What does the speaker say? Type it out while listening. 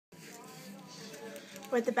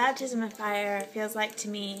What the baptism of fire feels like to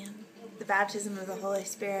me, the baptism of the Holy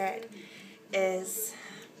Spirit, is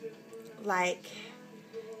like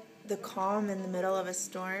the calm in the middle of a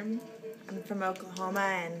storm. I'm from Oklahoma,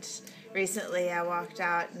 and recently I walked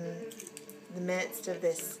out in the midst of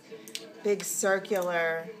this big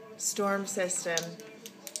circular storm system,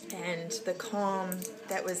 and the calm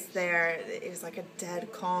that was there, it was like a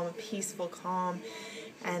dead calm, a peaceful calm,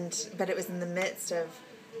 but it was in the midst of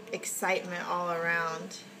excitement all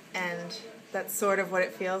around, and that's sort of what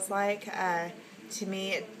it feels like. To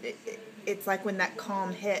me, it's like when that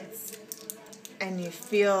calm hits and you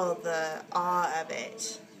feel the awe of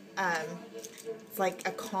it. It's like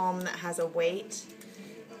a calm that has a weight.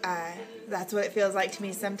 That's what it feels like to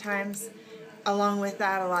me sometimes. Along with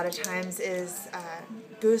that, a lot of times is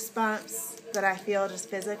goosebumps that I feel just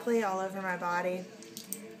physically all over my body.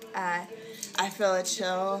 I feel a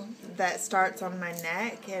chill that starts on my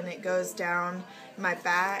neck and it goes down my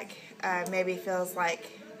back. Maybe feels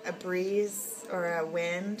like a breeze or a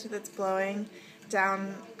wind that's blowing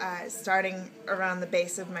down, starting around the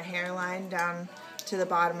base of my hairline down to the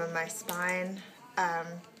bottom of my spine.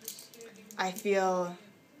 I feel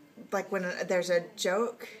like when there's a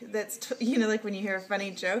joke that's, like when you hear a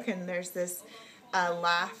funny joke and there's this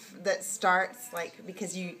laugh that starts, like,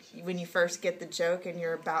 because when you first get the joke and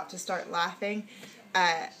you're about to start laughing,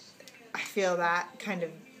 I feel that kind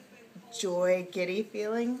of joy, giddy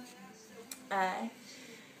feeling.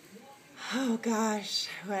 Oh gosh,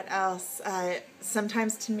 what else?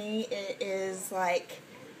 Sometimes to me it is like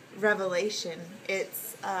revelation.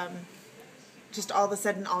 It's just all of a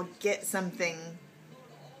sudden I'll get something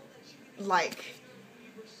like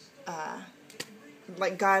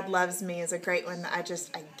God Loves Me is a great one that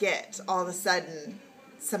I get all of a sudden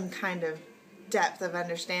some kind of depth of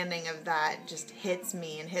understanding of that just hits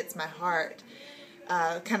me and hits my heart.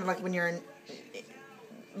 Kind of like when you're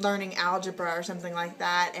learning algebra or something like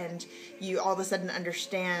that, and you all of a sudden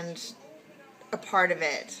understand a part of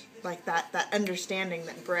it, like that understanding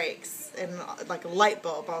that breaks, and like a light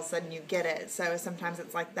bulb, all of a sudden you get it. So sometimes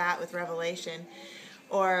it's like that with revelation,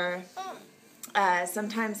 or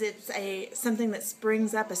sometimes it's something that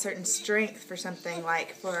springs up a certain strength for something,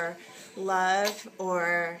 like for love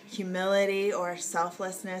or humility or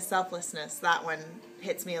selflessness. That one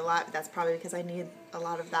hits me a lot, but that's probably because I need a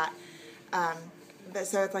lot of that.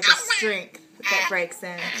 So it's like a strength that breaks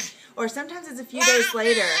in. Or sometimes it's a few days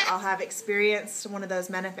later I'll have experienced one of those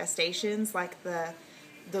manifestations, like the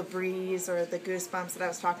breeze or the goosebumps that I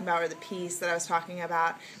was talking about, or the peace that I was talking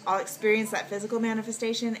about. I'll experience that physical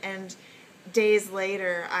manifestation, and days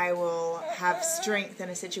later I will have strength in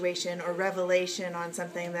a situation or revelation on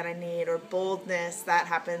something that I need, or boldness. That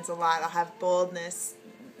happens a lot. I'll have boldness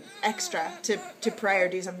extra to pray or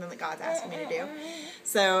do something that God's asking me to do.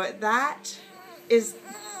 So that is,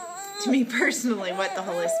 to me personally, what the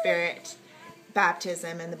Holy Spirit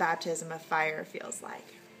baptism and the baptism of fire feels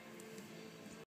like.